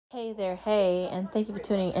Hey there, hey, and thank you for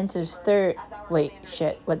tuning into this wait,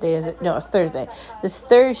 shit, what day is it? No, it's Thursday. This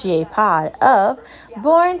Thursday pod of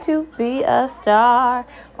Born to Be a Star.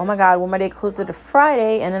 Oh my God, one more day closer to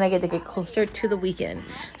Friday, and then I get to get closer to the weekend.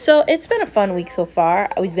 So it's been a fun week so far.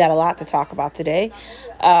 We've got a lot to talk about today.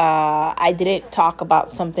 I didn't talk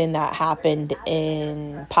about something that happened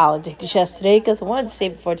in politics yesterday because I wanted to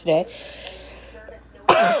save it for today.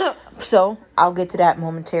 So I'll get to that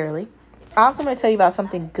momentarily. I also want to tell you about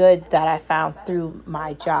something good that I found through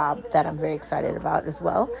my job that I'm very excited about as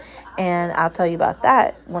well. And I'll tell you about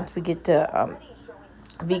that once we get to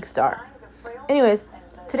Veekstar. Anyways,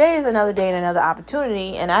 today is another day and another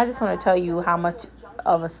opportunity, and I just want to tell you how much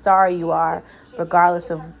of a star you are, regardless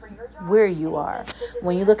of where you are.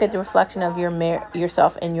 When you look at the reflection of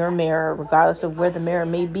yourself in your mirror, regardless of where the mirror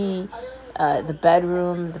may be, the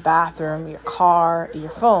bedroom, the bathroom, your car,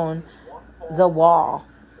 your phone, the wall,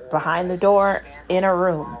 behind the door, in a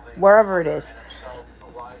room, wherever it is,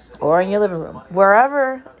 or in your living room,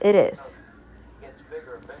 wherever it is.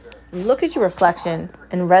 Look at your reflection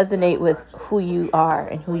and resonate with who you are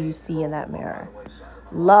and who you see in that mirror.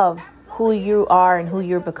 Love who you are and who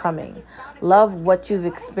you're becoming. Love what you've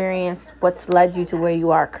experienced, what's led you to where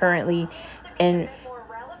you are currently, and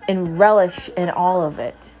relish in all of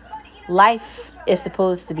it. Life is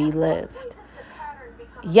supposed to be lived.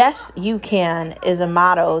 Yes, you can is a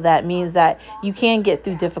motto that means that you can get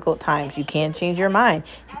through difficult times. You can change your mind.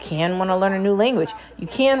 You can want to learn a new language. You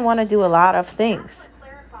can want to do a lot of things.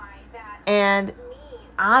 And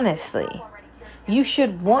honestly, you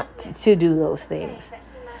should want to do those things.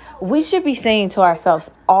 We should be saying to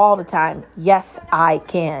ourselves all the time, yes, I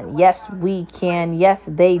can. Yes, we can. Yes,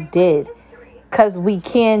 they did. Because we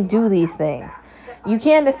can do these things. You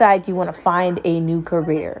can decide you want to find a new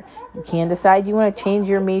career. You can decide you want to change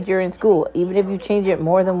your major in school, even if you change it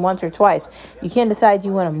more than once or twice. You can decide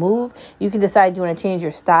you want to move. You can decide you want to change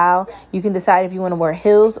your style. You can decide if you want to wear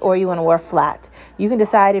heels or you want to wear flats. You can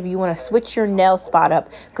decide if you want to switch your nail spot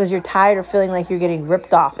up because you're tired of feeling like you're getting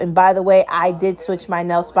ripped off. And by the way, I did switch my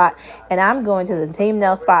nail spot, and I'm going to the same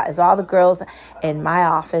nail spot as all the girls in my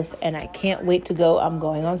office, and I can't wait to go. I'm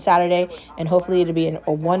going on Saturday, and hopefully it'll be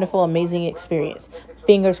a wonderful, amazing experience.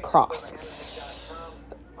 Fingers crossed.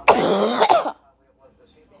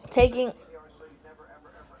 Taking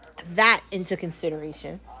that into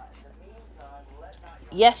consideration,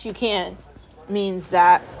 yes, you can means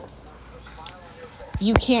that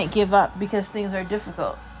you can't give up because things are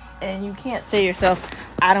difficult. And you can't say to yourself,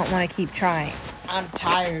 I don't want to keep trying. I'm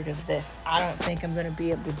tired of this. I don't think I'm going to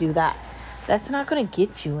be able to do that. That's not going to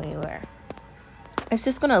get you anywhere. It's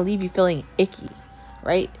just going to leave you feeling icky,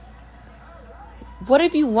 right? What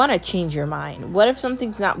if you want to change your mind? What if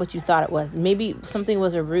something's not what you thought it was? Maybe something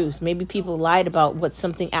was a ruse. Maybe people lied about what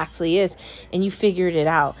something actually is, and you figured it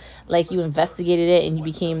out. Like you investigated it and you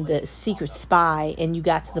became the secret spy and you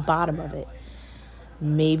got to the bottom of it.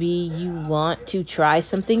 Maybe you want to try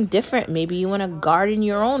something different. Maybe you want to garden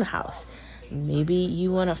your own house. Maybe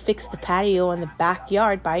you want to fix the patio in the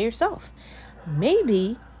backyard by yourself.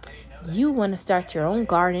 Maybe you want to start your own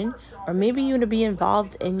garden, or maybe you want to be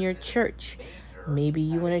involved in your church. Maybe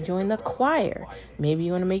you want to join the choir. Maybe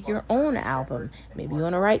you want to make your own album. Maybe you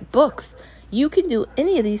want to write books. You can do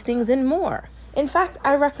any of these things and more. In fact,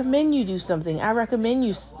 I recommend you do something. I recommend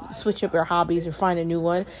you switch up your hobbies or find a new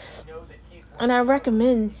one. And I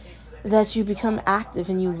recommend that you become active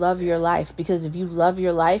and you love your life, because if you love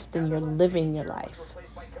your life, then you're living your life.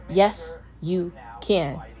 Yes, you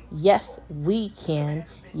can. Yes, we can.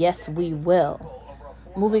 Yes, we will.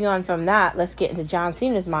 Moving on from that, let's get into John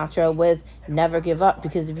Cena's mantra with never give up.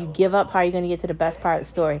 Because if you give up, how are you going to get to the best part of the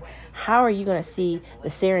story? How are you going to see the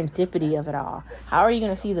serendipity of it all? How are you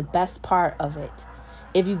going to see the best part of it?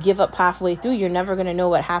 If you give up halfway through, you're never going to know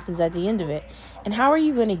what happens at the end of it. And how are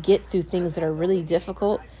you going to get through things that are really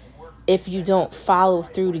difficult if you don't follow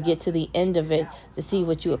through to get to the end of it to see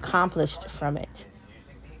what you accomplished from it?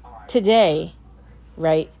 Today,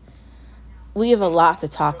 right, we have a lot to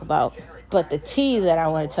talk about, but the tea that I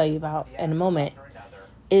want to tell you about in a moment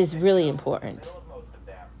is really important.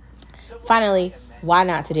 Finally, why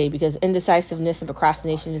not today? Because indecisiveness and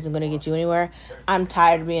procrastination isn't going to get you anywhere. I'm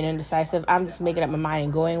tired of being indecisive. I'm just making up my mind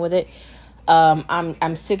and going with it.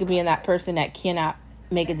 I'm sick of being that person that cannot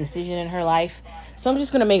make a decision in her life. So I'm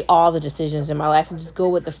just going to make all the decisions in my life and just go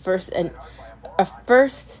with the first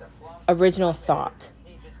original thought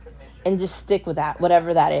and just stick with that,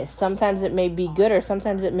 whatever that is. Sometimes it may be good or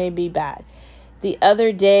sometimes it may be bad. The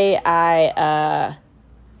other day I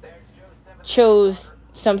chose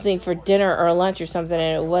something for dinner or lunch or something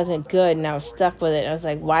and it wasn't good and I was stuck with it. I was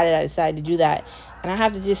like, why did I decide to do that? And I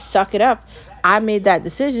have to just suck it up. I made that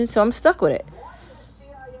decision, so I'm stuck with it.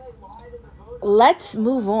 Let's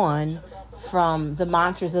move on from the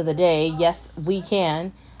mantras of the day. Yes, we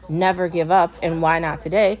can never give up, and why not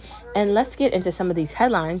today? And let's get into some of these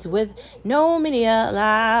headlines with no media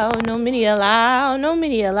allowed, no media allowed, no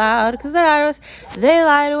media allowed, because they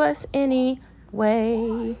lie to us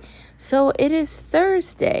anyway. So it is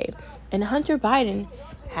Thursday, and Hunter Biden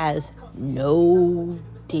has no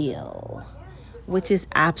deal, which is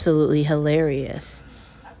absolutely hilarious.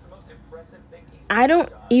 I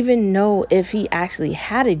don't even know if he actually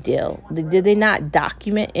had a deal. Did they not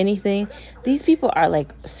document anything? These people are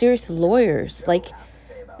like serious lawyers. Like,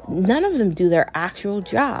 none of them do their actual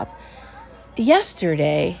job.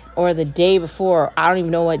 Yesterday, or the day before, I don't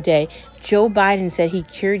even know what day, Joe Biden said he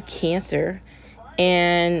cured cancer,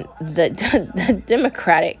 and the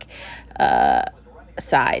Democratic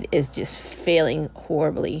side is just failing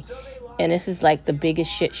horribly. And this is like the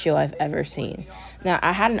biggest shit show I've ever seen. Now,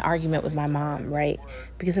 I had an argument with my mom, right?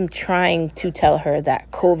 Because I'm trying to tell her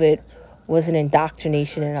that COVID was an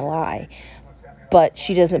indoctrination and a lie. But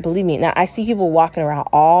she doesn't believe me. Now, I see people walking around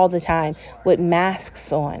all the time with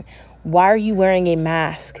masks on. Why are you wearing a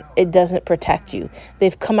mask? It doesn't protect you.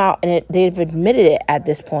 They've come out and they've admitted it at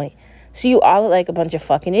this point. So you all look like a bunch of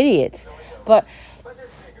fucking idiots. But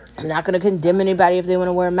I'm not going to condemn anybody if they want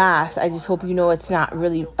to wear masks. I just hope you know it's not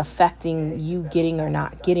really affecting you getting or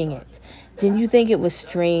not getting it. Didn't you think it was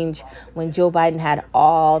strange when Joe Biden had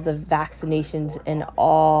all the vaccinations and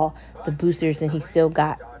all the boosters and he still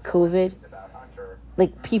got COVID?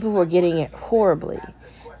 Like, people were getting it horribly.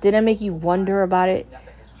 Did that make you wonder about it?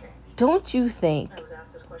 Don't you think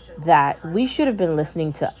that we should have been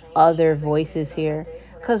listening to other voices here?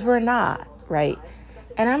 Because we're not, right?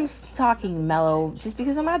 And I'm talking mellow just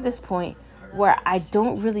because I'm at this point where I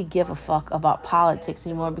don't really give a fuck about politics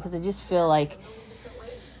anymore, because I just feel like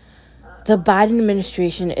the Biden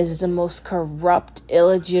administration is the most corrupt,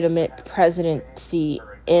 illegitimate presidency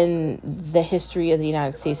in the history of the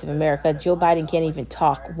United States of America. Joe Biden can't even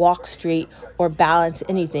talk, walk straight, or balance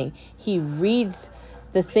anything. He reads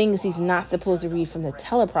the things he's not supposed to read from the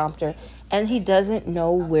teleprompter, and he doesn't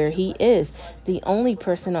know where he is. The only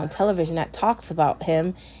person on television that talks about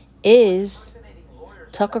him is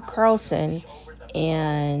Tucker Carlson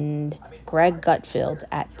and Greg Gutfeld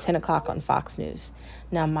at 10 o'clock on Fox News.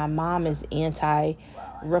 Now, my mom is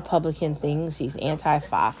anti-Republican things. She's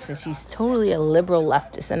anti-Fox, and she's totally a liberal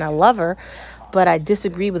leftist, and I love her, but I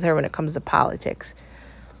disagree with her when it comes to politics.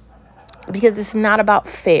 Because it's not about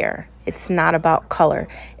fair. It's not about color.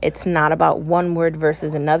 It's not about one word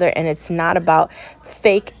versus another, and it's not about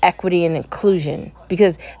fake equity and inclusion,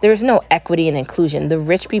 because there's no equity and inclusion. The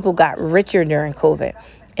rich people got richer during COVID,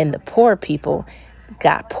 and the poor people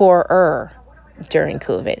got poorer during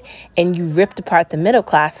COVID. And you ripped apart the middle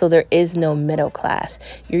class, so there is no middle class.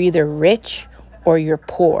 You're either rich or you're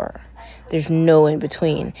poor. There's no in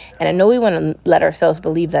between. And I know we want to let ourselves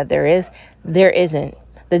believe that there is. There isn't.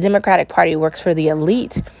 The Democratic Party works for the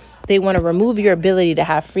elite. They want to remove your ability to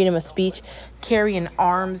have freedom of speech, carry in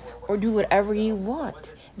arms, or do whatever you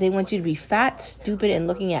want. They want you to be fat, stupid, and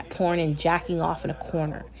looking at porn and jacking off in a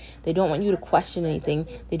corner. They don't want you to question anything.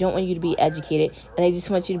 They don't want you to be educated. And they just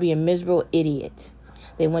want you to be a miserable idiot.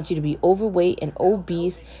 They want you to be overweight and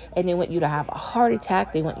obese, and they want you to have a heart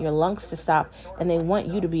attack. They want your lungs to stop, and they want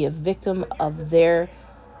you to be a victim of their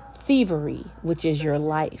thievery, which is your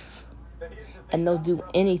life. And they'll do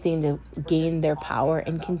anything to gain their power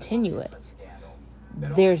and continue it.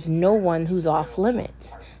 There's no one who's off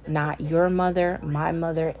limits. Not your mother, my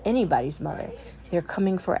mother, anybody's mother. They're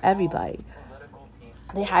coming for everybody.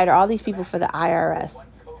 They hired all these people for the IRS.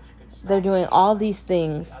 They're doing all these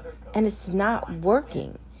things, and it's not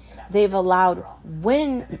working. They've allowed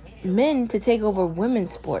men to take over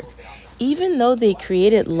women's sports, even though they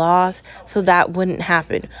created laws so that wouldn't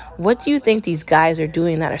happen. What do you think these guys are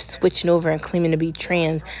doing that are switching over and claiming to be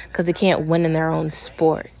trans because they can't win in their own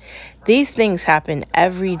sport? These things happen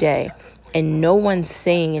every day, and no one's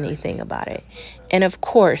saying anything about it. And of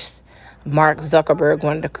course, Mark Zuckerberg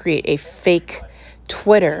wanted to create a fake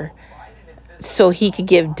Twitter so he could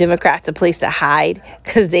give Democrats a place to hide,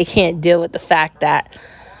 because they can't deal with the fact that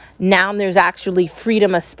now there's actually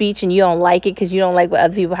freedom of speech and you don't like it because you don't like what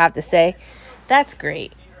other people have to say. That's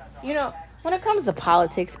great. You know, when it comes to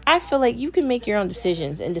politics, I feel like you can make your own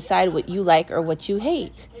decisions and decide what you like or what you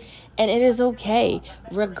hate. And it is okay,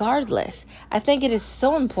 regardless. I think it is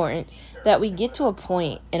so important that we get to a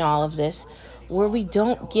point in all of this where we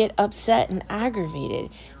don't get upset and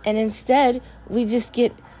aggravated. And instead, we just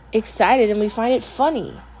get excited and we find it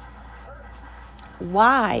funny.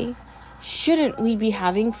 Why shouldn't we be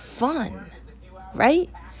having fun, right?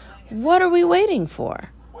 What are we waiting for?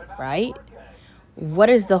 Right? What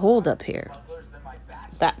is the holdup here?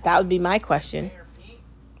 That would be my question.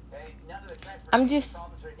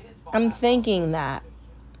 I'm thinking that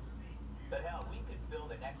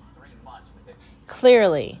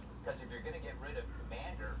clearly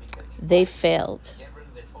they failed.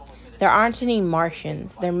 There aren't any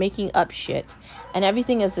Martians. They're making up shit. And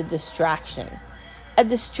everything is a distraction. A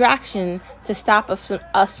distraction to stop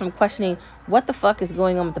us from questioning what the fuck is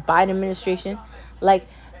going on with the Biden administration. Like,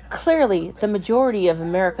 clearly, the majority of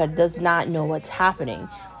America does not know what's happening.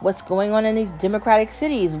 What's going on in these democratic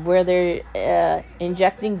cities where they're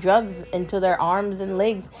injecting drugs into their arms and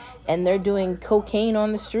legs and they're doing cocaine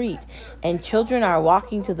on the street. And children are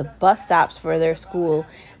walking to the bus stops for their school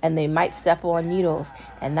and they might step on needles.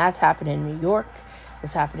 And that's happening in New York.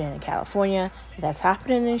 That's happening in California. That's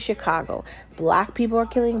happening in Chicago. Black people are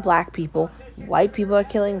killing black people. White people are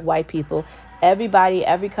killing white people. Everybody,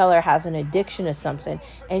 every color has an addiction to something.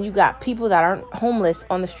 And you got people that aren't homeless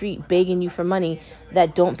on the street begging you for money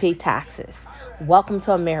that don't pay taxes. Welcome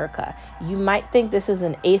to America. You might think this is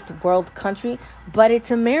an eighth world country, but it's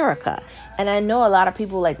America. And I know a lot of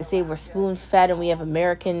people like to say we're spoon-fed and we have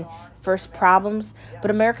American first problems, but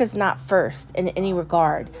America's not first in any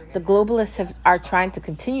regard. The globalists are trying to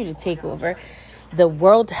continue to take over. The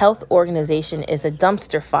World Health Organization is a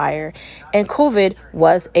dumpster fire, and COVID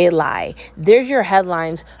was a lie. There's your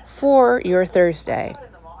headlines for your Thursday.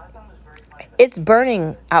 It's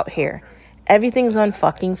burning out here. Everything's on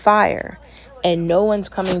fucking fire, and no one's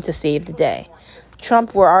coming to save the day.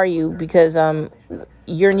 Trump, where are you? Because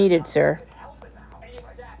you're needed, sir.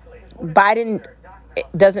 Biden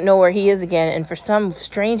doesn't know where he is again, and for some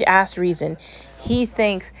strange ass reason, he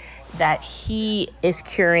thinks that he is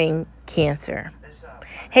curing cancer.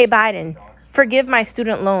 Hey, Biden, forgive my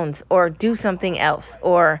student loans or do something else,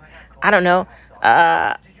 or I don't know,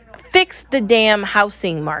 fix the damn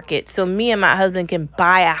housing market so me and my husband can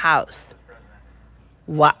buy a house.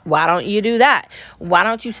 Why don't you do that? Why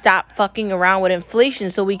don't you stop fucking around with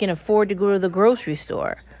inflation so we can afford to go to the grocery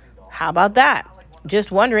store? How about that?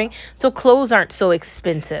 Just wondering. So clothes aren't so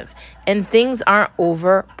expensive and things aren't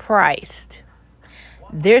overpriced.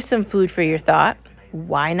 There's some food for your thought.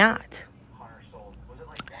 Why not?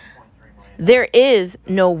 There is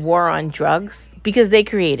no war on drugs because they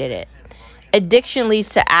created it. Addiction leads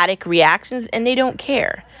to addict reactions and they don't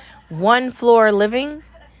care. One floor living?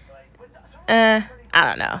 I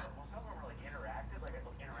don't know.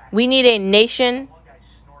 We need a nationwide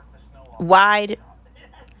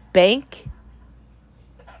bank,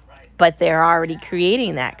 but they're already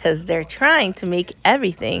creating that because they're trying to make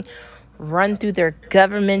everything run through their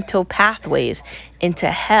governmental pathways into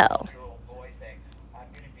hell.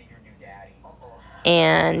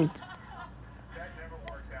 And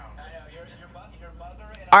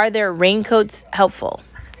are their raincoats helpful?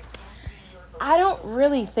 I don't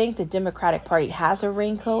really think the Democratic Party has a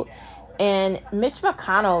raincoat. And Mitch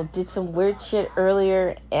McConnell did some weird shit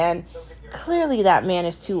earlier, and clearly that man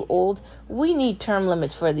is too old. We need term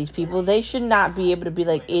limits for these people. They should not be able to be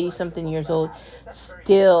like 80-something years old,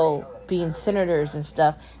 still being senators and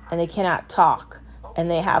stuff, and they cannot talk,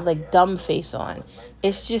 and they have like dumb face on.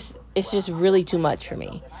 It's just really too much for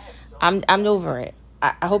me. I'm over it.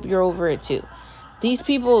 I hope you're over it too. These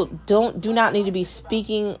people do not need to be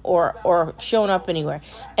speaking or showing up anywhere.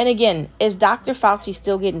 And again, is Dr. Fauci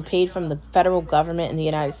still getting paid from the federal government in the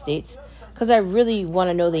United States? Because I really want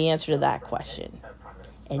to know the answer to that question.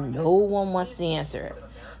 And no one wants to answer it.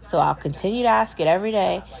 So I'll continue to ask it every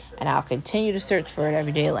day, and I'll continue to search for it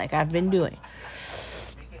every day like I've been doing.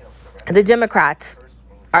 The Democrats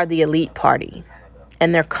are the elite party.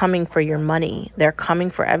 And they're coming for your money. They're coming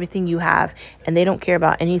for everything you have. And they don't care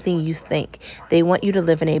about anything you think. They want you to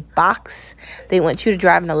live in a box. They want you to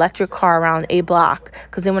drive an electric car around a block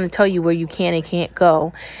because they want to tell you where you can and can't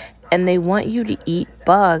go. And they want you to eat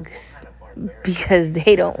bugs because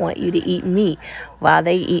they don't want you to eat meat while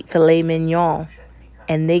they eat filet mignon.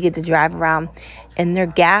 And they get to drive around in their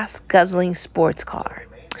gas-guzzling sports car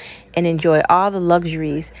and enjoy all the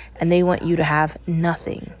luxuries. And they want you to have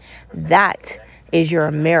nothing. That is your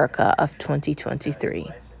America of 2023.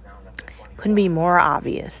 Couldn't be more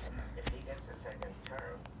obvious.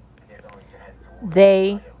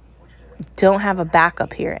 They don't have a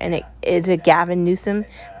backup here. And is it Gavin Newsom?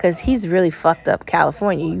 Because he's really fucked up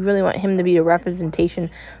California. You really want him to be a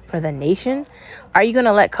representation for the nation? Are you going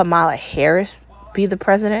to let Kamala Harris be the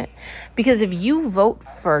president? Because if you vote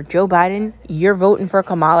for Joe Biden, you're voting for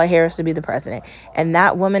Kamala Harris to be the president. And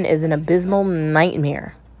that woman is an abysmal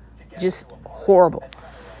nightmare. Just horrible.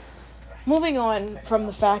 Moving on from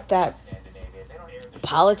the fact that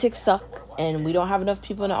politics suck And we don't have enough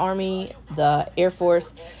people in the Army, the Air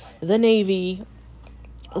Force, the Navy,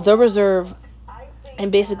 the Reserve,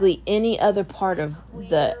 and basically any other part of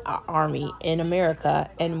the Army in America.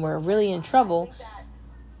 And we're really in trouble.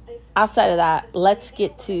 Outside of that, let's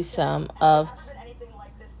get to some of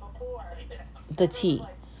the tea.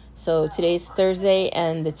 So today's Thursday,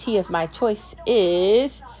 and the tea of my choice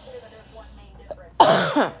is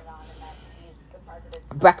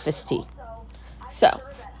breakfast tea. So,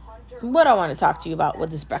 what I want to talk to you about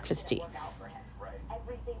with this breakfast tea.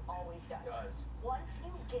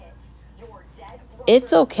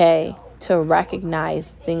 It's okay to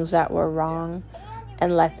recognize things that were wrong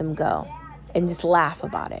and let them go and just laugh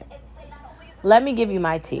about it. Let me give you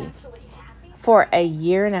my tea. For a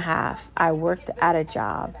year and a half, I worked at a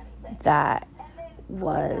job that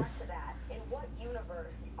was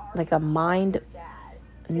like a mind-numbing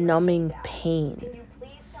pain,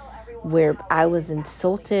 where I was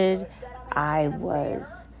insulted,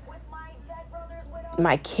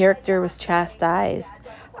 my character was chastised.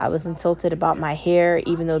 I was insulted about my hair,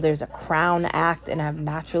 even though there's a Crown Act and I have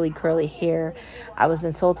naturally curly hair. I was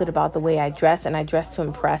insulted about the way I dress, and I dress to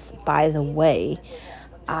impress, by the way.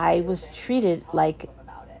 I was treated like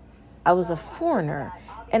I was a foreigner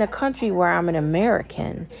in a country where I'm an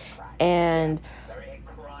American, and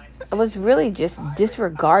I was really just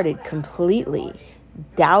disregarded completely,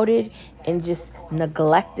 doubted, and just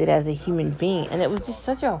neglected as a human being. And it was just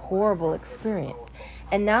such a horrible experience.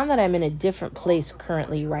 And now that I'm in a different place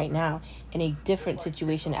currently right now, in a different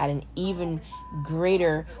situation at an even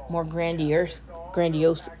greater, more grandiose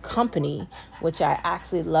company, which I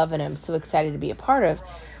actually love and I'm so excited to be a part of,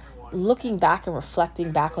 looking back and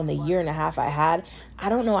reflecting back on the year and a half I had, I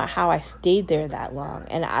don't know how I stayed there that long.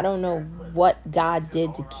 And I don't know what God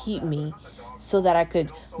did to keep me so that I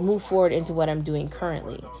could move forward into what I'm doing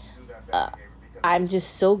currently. I'm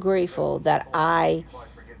just so grateful that I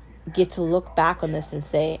get to look back on this and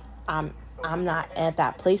say, I'm not at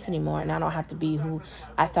that place anymore, and I don't have to be who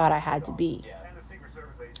I thought I had to be.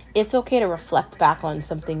 It's okay to reflect back on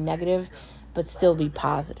something negative, but still be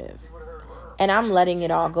positive. And I'm letting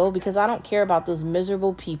it all go, because I don't care about those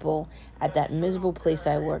miserable people at that miserable place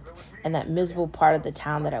I worked and that miserable part of the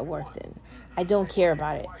town that I worked in. I don't care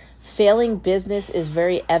about it. Failing business is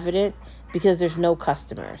very evident because there's no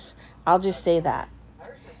customers. I'll just say that.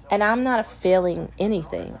 And I'm not failing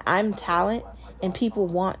anything. I'm talent, and people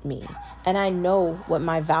want me. And I know what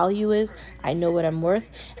my value is. I know what I'm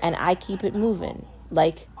worth, and I keep it moving.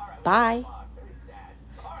 Like, bye.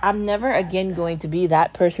 I'm never again going to be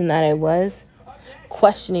that person that I was,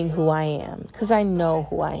 questioning who I am, because I know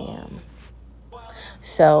who I am.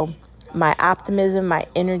 So my optimism, my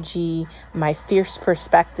energy, my fierce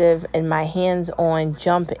perspective, and my hands-on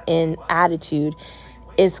jump in attitude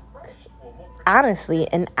is honestly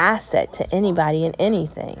an asset to anybody and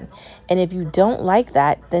anything. And if you don't like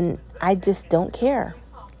that, then I just don't care.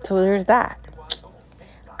 So there's that.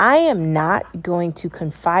 I am not going to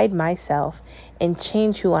confide myself and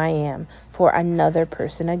change who I am for another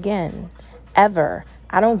person again. Ever.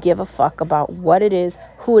 I don't give a fuck about what it is,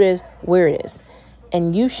 who it is, where it is.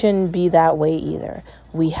 And you shouldn't be that way either.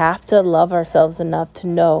 We have to love ourselves enough to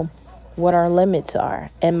know what our limits are.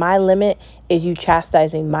 And my limit is you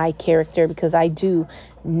chastising my character, because I do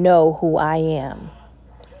know who I am.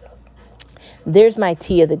 There's my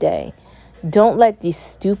tea of the day. Don't let these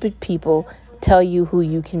stupid people tell you who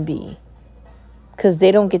you can be, because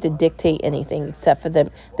they don't get to dictate anything except for their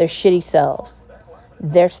shitty selves.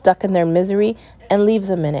 They're stuck in their misery, and leave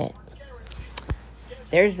them in it.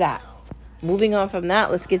 There's that. Moving on from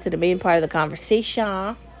that, let's get to the main part of the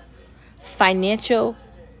conversation. Financial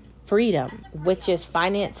freedom, which is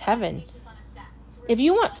finance heaven. If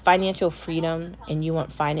you want financial freedom and you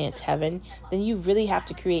want finance heaven, then you really have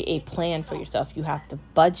to create a plan for yourself. You have to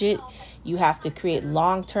budget. You have to create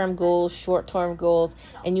long-term goals, short-term goals,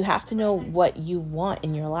 and you have to know what you want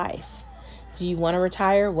in your life. Do you want to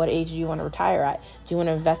retire? What age do you want to retire at? Do you want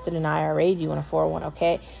to invest in an IRA? Do you want a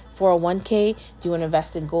 401k? 401k? Do you want to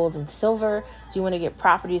invest in gold and silver? Do you want to get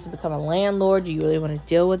properties and become a landlord? Do you really want to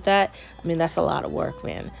deal with that? I mean, that's a lot of work,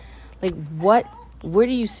 man. Like, where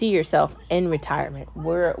do you see yourself in retirement?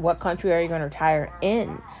 What country are you going to retire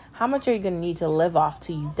in? How much are you going to need to live off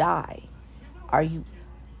till you die? Are you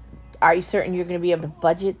certain you're going to be able to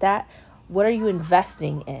budget that? What are you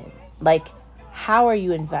investing in? Like, how are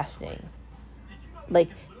you investing? Like,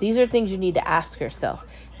 these are things you need to ask yourself.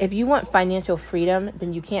 If you want financial freedom,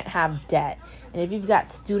 then you can't have debt. And if you've got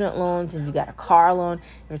student loans, and you've got a car loan,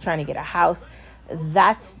 if you're trying to get a house,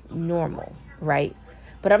 that's normal, right?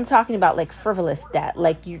 But I'm talking about like frivolous debt.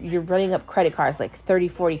 Like you're running up credit cards like 30,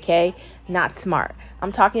 40K. Not smart.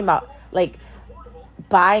 I'm talking about like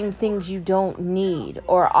buying things you don't need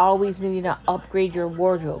or always needing to upgrade your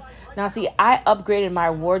wardrobe. Now, see, I upgraded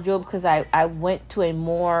my wardrobe because I went to a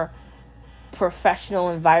more professional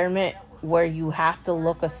environment where you have to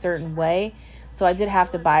look a certain way. So I did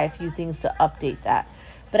have to buy a few things to update that.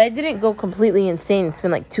 But I didn't go completely insane and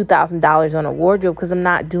spend like $2,000 on a wardrobe because I'm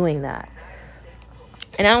not doing that.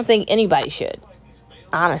 And I don't think anybody should,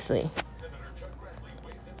 honestly.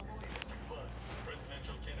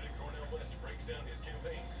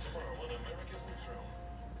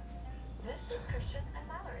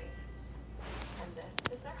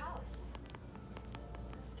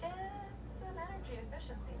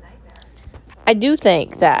 I do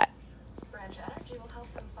think that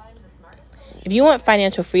if you want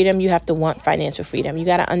financial freedom, you have to want financial freedom. You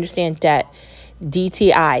got to understand debt,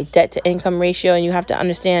 DTI, debt to income ratio, and you have to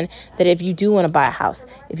understand that if you do want to buy a house,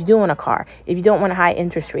 if you do want a car, if you don't want high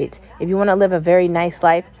interest rates, if you want to live a very nice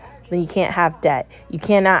life, then you can't have debt. You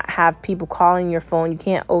cannot have people calling your phone. You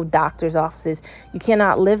can't owe doctor's offices. You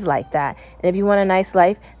cannot live like that. And if you want a nice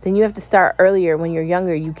life, then you have to start earlier when you're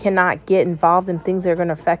younger. You cannot get involved in things that are going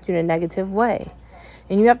to affect you in a negative way.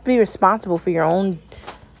 And you have to be responsible for your own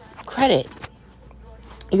credit.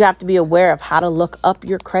 You have to be aware of how to look up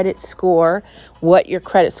your credit score, what your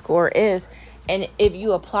credit score is, and if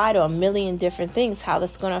you apply to a million different things, how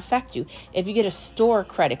that's going to affect you. If you get a store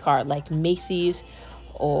credit card like Macy's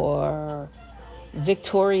or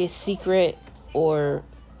Victoria's Secret or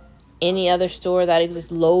any other store that exists,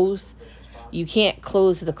 Lowe's, you can't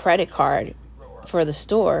close the credit card for the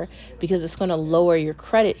store because it's going to lower your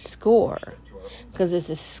credit score because it's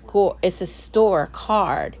a store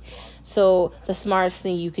card. So the smartest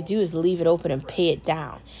thing you could do is leave it open and pay it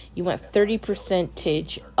down. You want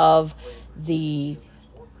 30% of the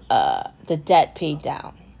debt paid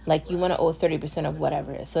down. Like you want to owe 30% of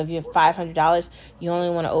whatever it is. So if you have $500, you only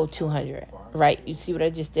want to owe $200, right? You see what I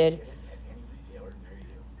just did?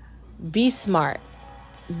 Be smart.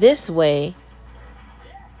 This way,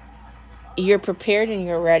 you're prepared and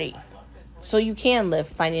you're ready. So you can live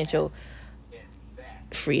financial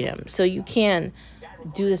freedom. So you can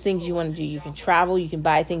do the things you want to do. You can travel. You can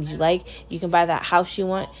buy things you like. You can buy that house you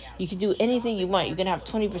want. You can do anything you want. You can have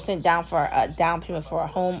 20% down for a down payment for a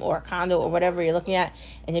home or a condo or whatever you're looking at.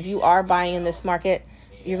 And if you are buying in this market,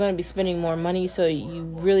 you're going to be spending more money. So you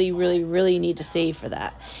really, really, really need to save for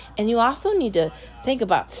that. And you also need to think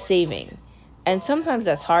about saving. And sometimes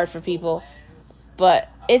that's hard for people, but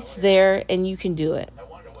it's there and you can do it.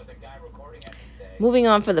 Moving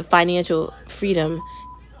on for the financial freedom,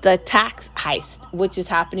 the tax heist, which is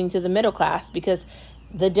happening to the middle class because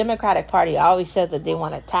the Democratic Party always says that they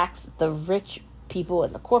want to tax the rich people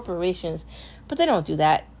and the corporations, but they don't do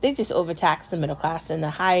that. They just overtax the middle class and the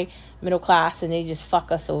high middle class, and they just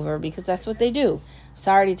fuck us over because that's what they do.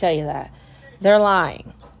 Sorry to tell you that. They're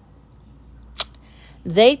lying.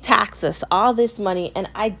 They tax us all this money, and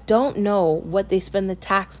I don't know what they spend the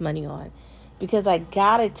tax money on because I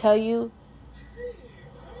gotta tell you,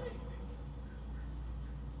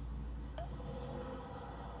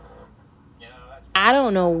 I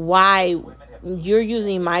don't know why you're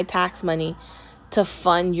using my tax money to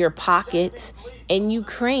fund your pockets in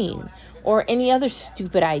Ukraine or any other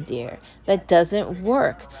stupid idea that doesn't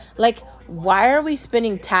work. Like, why are we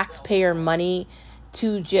spending taxpayer money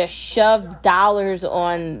to just shove dollars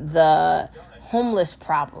on the homeless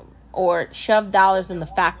problem or shove dollars on the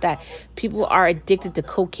fact that people are addicted to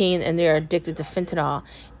cocaine and they're addicted to fentanyl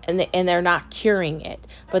and they're not curing it,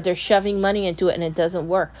 but they're shoving money into it and it doesn't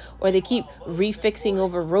work, or they keep refixing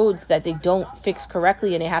over roads that they don't fix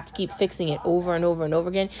correctly and they have to keep fixing it over and over and over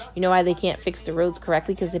again. You know why they can't fix the roads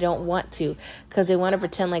correctly? Because they don't want to, because they want to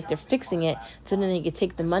pretend like they're fixing it so then they can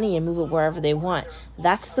take the money and move it wherever they want.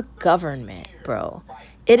 That's the government, bro.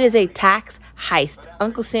 It is a tax heist.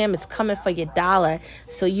 Uncle Sam is coming for your dollar,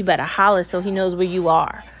 so you better holler so he knows where you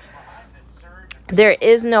are. There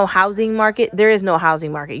is no housing market. There is no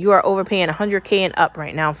housing market. You are overpaying $100K and up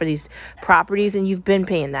right now for these properties, and you've been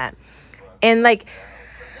paying that. And like,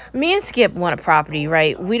 me and Skip want a property,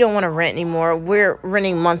 right? We don't want to rent anymore. We're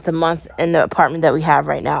renting month to month in the apartment that we have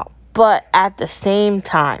right now. But at the same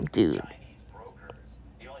time, dude,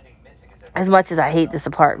 as much as I hate this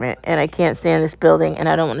apartment and I can't stand this building and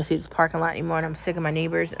I don't want to see this parking lot anymore and I'm sick of my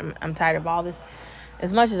neighbors and I'm tired of all this,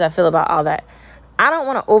 as much as I feel about all that, I don't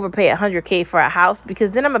want to overpay $100K for a house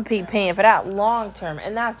because then I'm going to be paying for that long term.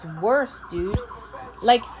 And that's worse, dude.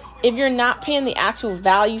 Like, if you're not paying the actual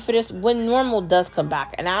value for this, when normal does come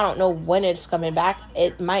back, and I don't know when it's coming back,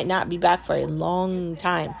 it might not be back for a long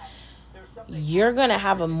time. you're going to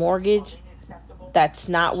have a mortgage that's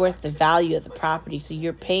not worth the value of the property. So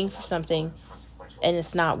you're paying for something and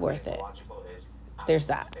it's not worth it. There's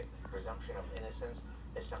that.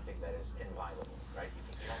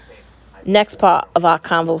 Next part of our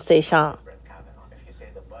conversation: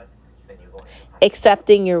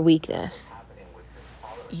 accepting your weakness.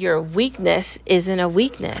 Your weakness isn't a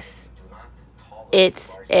weakness. It's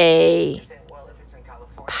a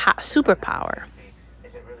superpower.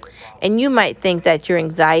 And you might think that your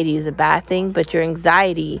anxiety is a bad thing, but your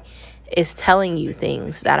anxiety is telling you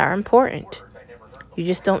things that are important. You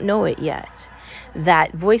just don't know it yet.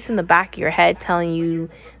 That voice in the back of your head telling you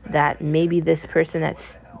that maybe this person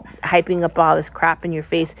that's hyping up all this crap in your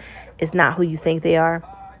face is not who you think they are.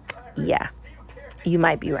 Yeah, you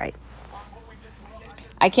might be right.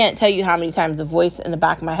 I can't tell you how many times the voice in the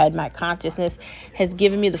back of my head, my consciousness, has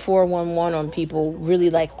given me the 411 on people really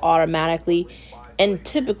like automatically. And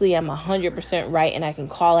typically I'm 100% right and I can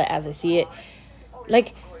call it as I see it.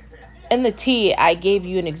 Like in the tea, I gave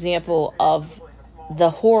you an example of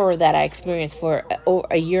the horror that I experienced for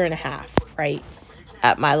a year and a half, right,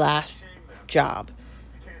 at my last job.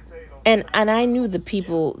 And I knew the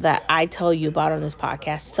people that I tell you about on this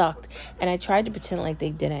podcast sucked, and I tried to pretend like they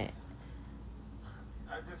didn't.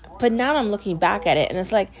 But now I'm looking back at it, and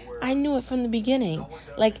it's like, I knew it from the beginning.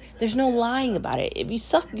 Like, there's no lying about it. If you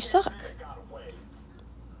suck, you suck.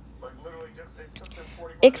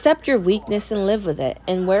 Accept your weakness and live with it,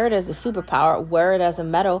 and wear it as a superpower, wear it as a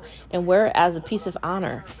medal, and wear it as a piece of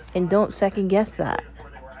honor. And don't second guess that.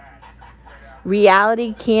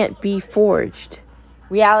 Reality can't be forged.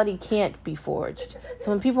 Reality can't be forged.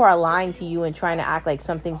 So when people are lying to you and trying to act like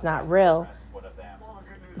something's not real,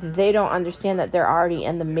 they don't understand that they're already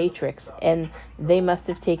in the matrix, and they must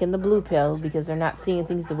have taken the blue pill because they're not seeing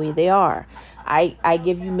things the way they are. I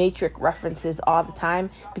give you matrix references all the time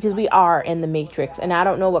because we are in the matrix, and I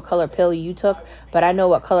don't know what color pill you took, but I know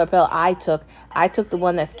what color pill I took. I took the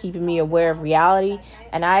one that's keeping me aware of reality,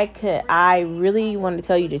 and I really want to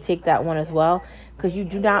tell you to take that one as well, because you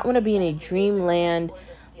do not want to be in a dreamland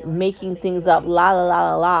making things up la la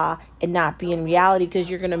la la la and not be in reality, because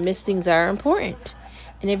you're going to miss things that are important.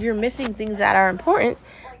 And if you're missing things that are important,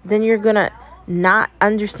 then you're going to not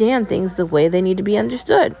understand things the way they need to be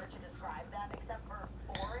understood.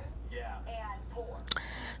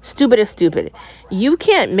 Stupid is stupid. You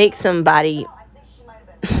can't make somebody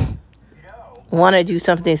want to do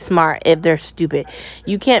something smart if they're stupid.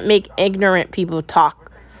 You can't make ignorant people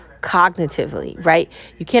talk cognitively, right?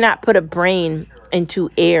 You cannot put a brain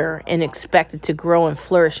into air and expect it to grow and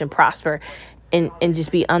flourish and prosper and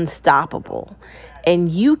just be unstoppable. And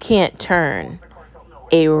you can't turn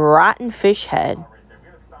a rotten fish head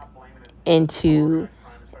into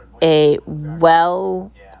a well-furnished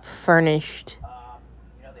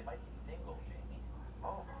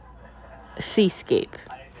seascape.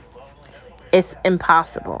 It's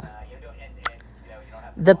impossible.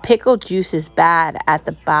 The pickle juice is bad at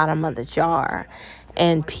the bottom of the jar,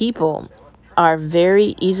 and people are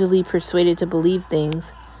very easily persuaded to believe things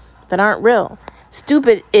that aren't real.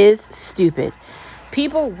 Stupid is stupid.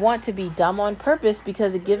 People want to be dumb on purpose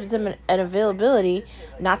because it gives them an availability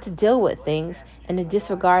not to deal with things and to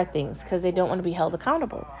disregard things because they don't want to be held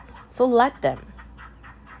accountable. So let them.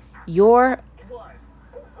 Your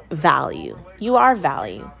value. You are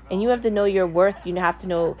value. And you have to know your worth. You have to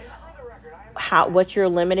know what your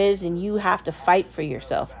limit is, and you have to fight for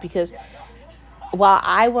yourself, because while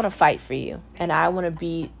I want to fight for you and I want to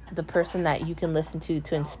be the person that you can listen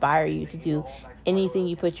to inspire you to do anything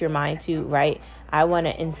you put your mind to, right? I want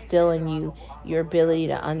to instill in you your ability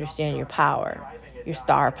to understand your power, your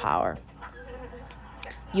star power.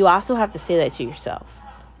 You also have to say that to yourself.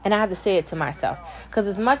 And I have to say it to myself. Because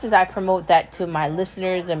as much as I promote that to my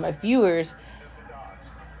listeners and my viewers,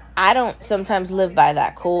 I don't sometimes live by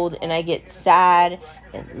that code, and I get sad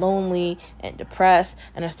and lonely and depressed,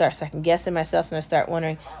 and I start second guessing myself, and I start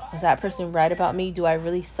wondering, was that person right about me? Do I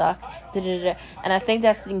really suck? Da-da-da. And I think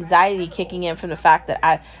that's the anxiety kicking in from the fact that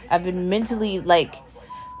I've been mentally like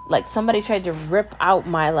somebody tried to rip out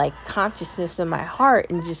my like consciousness and my heart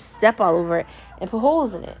and just step all over it and put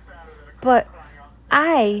holes in it. But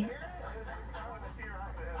I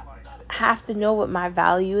have to know what my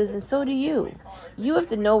value is, and so do you. You have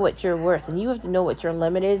to know what you're worth, and you have to know what your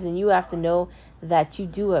limit is, and you have to know that you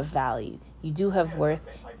do have value, you do have worth,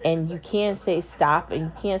 and you can't say stop, and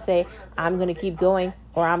you can't say I'm going to keep going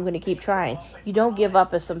or I'm going to keep trying. You don't give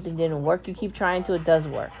up if something didn't work. You keep trying till it does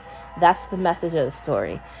work. That's the message of the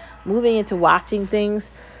story. Moving into watching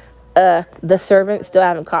things, The Servant, still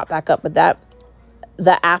haven't caught back up with that.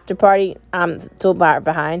 The After Party, I'm still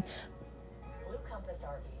behind.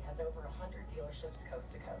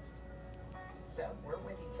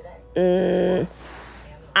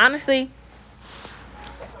 Honestly,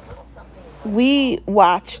 we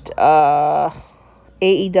watched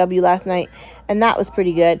AEW last night, and that was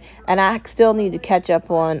pretty good. And I still need to catch up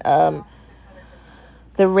on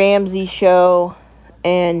the Ramsey show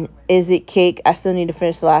and Is It Cake. I still need to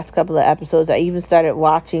finish the last couple of episodes. I even started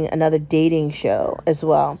watching another dating show as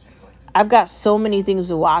well. I've got so many things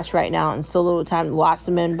to watch right now and so little time to watch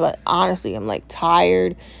them in, but honestly, I'm like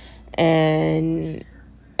tired and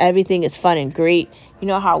everything is fun and great. You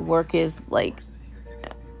know how work is like,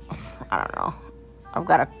 I don't know. I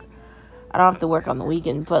don't have to work on the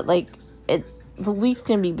weekend, but like the weeks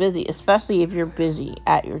can be busy, especially if you're busy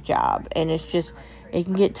at your job, and it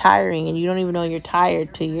can get tiring and you don't even know you're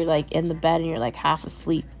tired till you're like in the bed and you're like half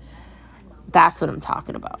asleep. That's what I'm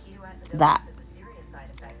talking about. That.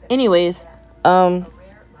 Anyways, I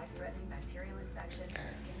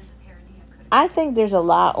think there's a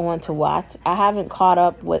lot on to watch. I haven't caught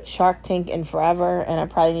up with Shark Tank in forever, and I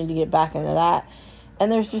probably need to get back into that.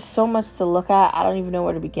 And there's just so much to look at. I don't even know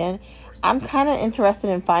where to begin. I'm kind of interested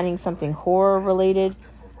in finding something horror related.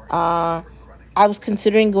 I was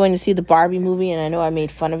considering going to see the Barbie movie, and I know I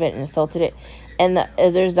made fun of it and insulted it. And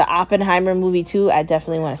there's the Oppenheimer movie too. I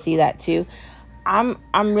definitely want to see that too. I'm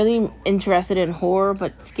really interested in horror,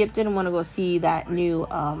 but Skip didn't want to go see that new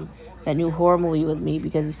horror movie with me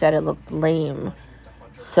because he said it looked lame.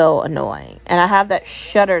 So annoying. And I have that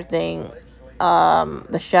Shutter thing,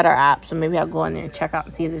 the Shutter app, so maybe I'll go in there and check out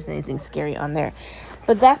and see if there's anything scary on there.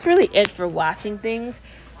 But that's really it for watching things.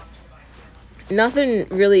 Nothing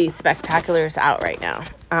really spectacular is out right now.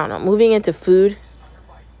 I don't know. Moving into food.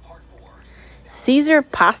 Cesar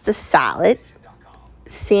pasta salad,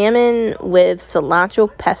 salmon with cilantro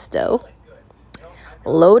pesto,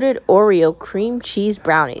 loaded Oreo cream cheese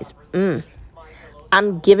brownies.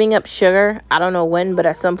 I'm giving up sugar. I don't know when, but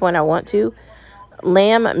at some point I want to.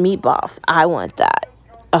 Lamb meatballs. I want that.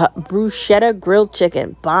 Bruschetta grilled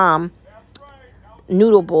chicken. Bomb.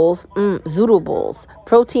 Noodle bowls. Zoodle bowls.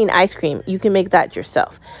 Protein ice cream. You can make that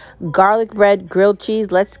yourself. Garlic bread, grilled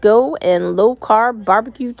cheese. Let's go. And low carb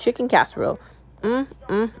barbecue chicken casserole.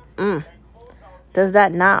 Does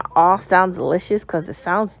that not all sound delicious? Because it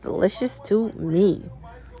sounds delicious to me.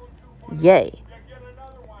 Yay.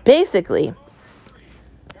 Basically,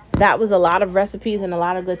 that was a lot of recipes and a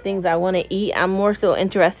lot of good things I want to eat. I'm more so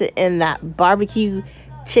interested in that barbecue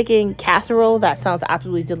chicken casserole. That sounds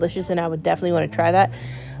absolutely delicious, and I would definitely want to try that.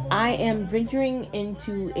 I am venturing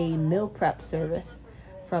into a meal prep service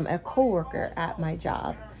from a coworker at my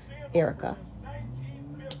job, Erica,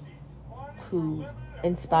 who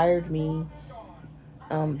inspired me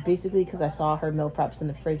basically because I saw her meal preps in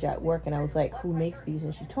the fridge at work, and I was like, who makes these?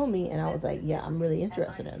 And she told me, and I was like, yeah, I'm really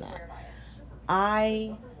interested in that.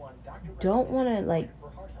 I don't want to like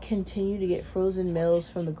continue to get frozen meals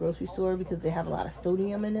from the grocery store because they have a lot of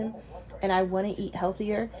sodium in them, and I want to eat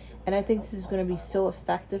healthier. And I think this is going to be so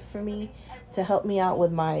effective for me to help me out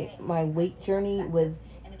with my weight journey with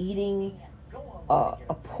eating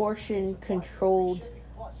a portion controlled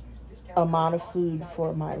amount of food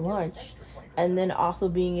for my lunch, and then also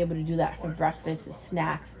being able to do that for breakfast,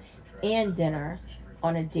 snacks, and dinner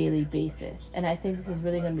on a daily basis. And I think this is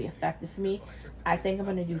really going to be effective for me. I think I'm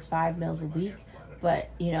going to do 5 meals a week, but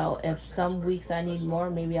if some weeks I need more,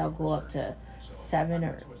 maybe I'll go up to 7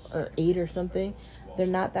 or 8 or something. They're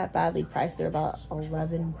not that badly priced. They're about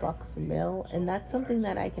 $11 a meal, and that's something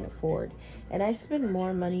that I can afford. And I spend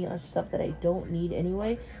more money on stuff that I don't need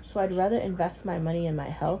anyway, so I'd rather invest my money in my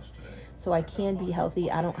health so I can be healthy.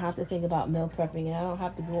 I don't have to think about meal prepping, and I don't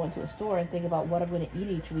have to go into a store and think about what I'm going to eat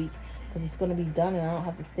each week because it's going to be done and I don't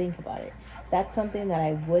have to think about it. That's something that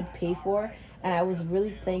I would pay for, and I was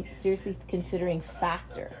really seriously considering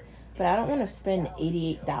Factor, but I don't want to spend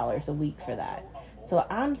 $88 a week for that. So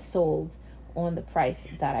I'm sold on the price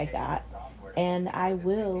that I got, and I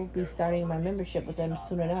will be starting my membership with them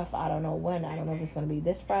soon enough. I don't know when. I don't know if it's going to be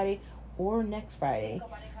this Friday or next Friday,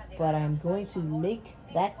 but I'm going to make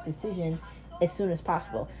that decision as soon as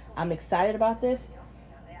possible. I'm excited about this,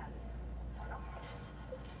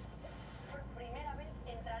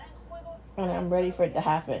 and I'm ready for it to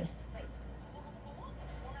happen.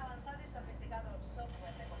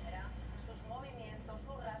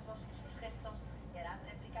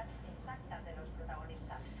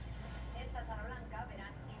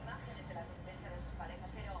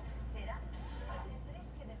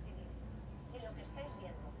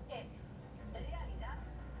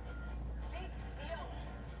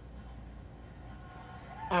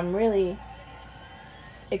 I'm really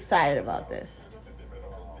excited about this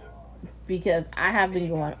because I have been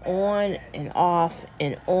going on and off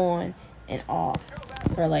and on and off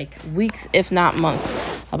for like weeks, if not months,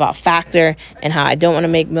 about Factor and how I don't want to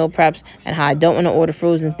make meal preps and how I don't want to order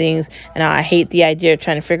frozen things and how I hate the idea of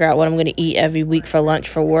trying to figure out what I'm going to eat every week for lunch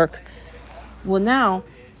for work. Well, now,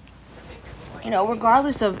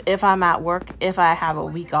 regardless of if I'm at work, if I have a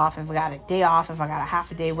week off, if I got a day off, if I got a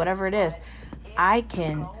half a day, whatever it is, I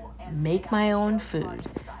can make my own food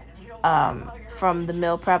from the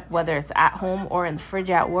meal prep, whether it's at home or in the fridge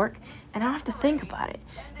at work, and I don't have to think about it.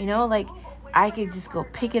 Like I could just go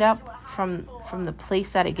pick it up from the place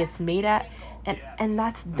that it gets made at, and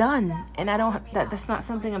that's done. And I don't that's not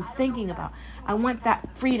something I'm thinking about. I want that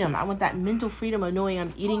freedom. I want that mental freedom of knowing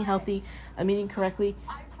I'm eating healthy, I'm eating correctly.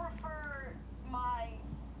 I prefer my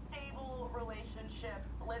stable relationship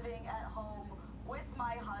living at home with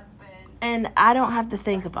my husband. And I don't have to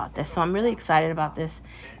think about this, so I'm really excited about this,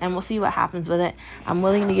 and we'll see what happens with it. I'm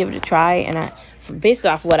willing to give it a try, and based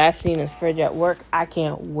off what I've seen in the fridge at work, I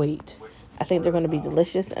can't wait. I think they're going to be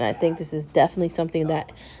delicious, and I think this is definitely something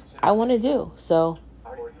that I want to do. So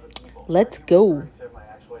let's go.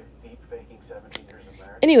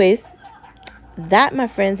 Anyways, that, my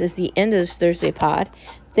friends, is the end of this Thursday pod.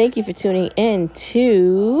 Thank you for tuning in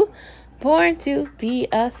to Born to Be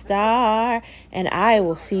a Star, and I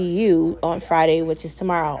will see you on Friday, which is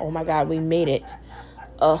tomorrow. Oh my God, we made it.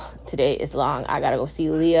 Today is long. I gotta go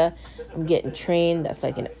see Leah. I'm getting trained. That's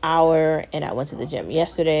like an hour, and I went to the gym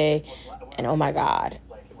yesterday, and oh my God.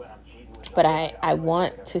 But I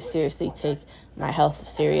want to seriously take my health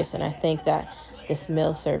serious, and I think that this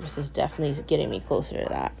meal service is definitely getting me closer to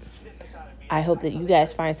that. I hope that you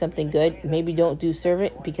guys find something good. Maybe don't do serve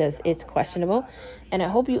it because it's questionable. And I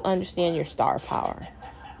hope you understand your star power.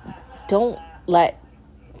 Don't let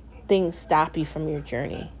things stop you from your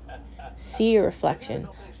journey. See your reflection.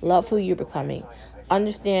 Love who you're becoming.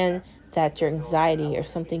 Understand that your anxiety or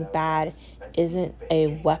something bad isn't a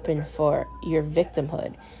weapon for your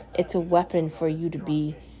victimhood. It's a weapon for you to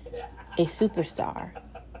be a superstar.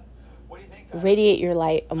 Radiate your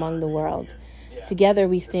light among the world. Together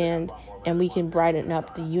we stand and we can brighten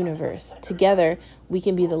up the universe. Together we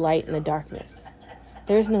can be the light in the darkness.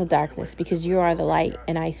 There is no darkness because you are the light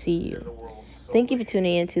and I see you. Thank you for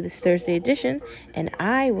tuning in to this Thursday edition, and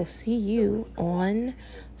I will see you on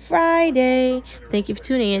Friday. Thank you for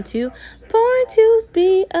tuning in to Born to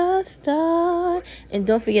Be a Star. And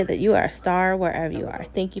don't forget that you are a star wherever you are.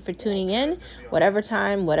 Thank you for tuning in, whatever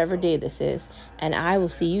time, whatever day this is. And I will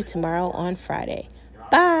see you tomorrow on Friday.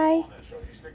 Bye.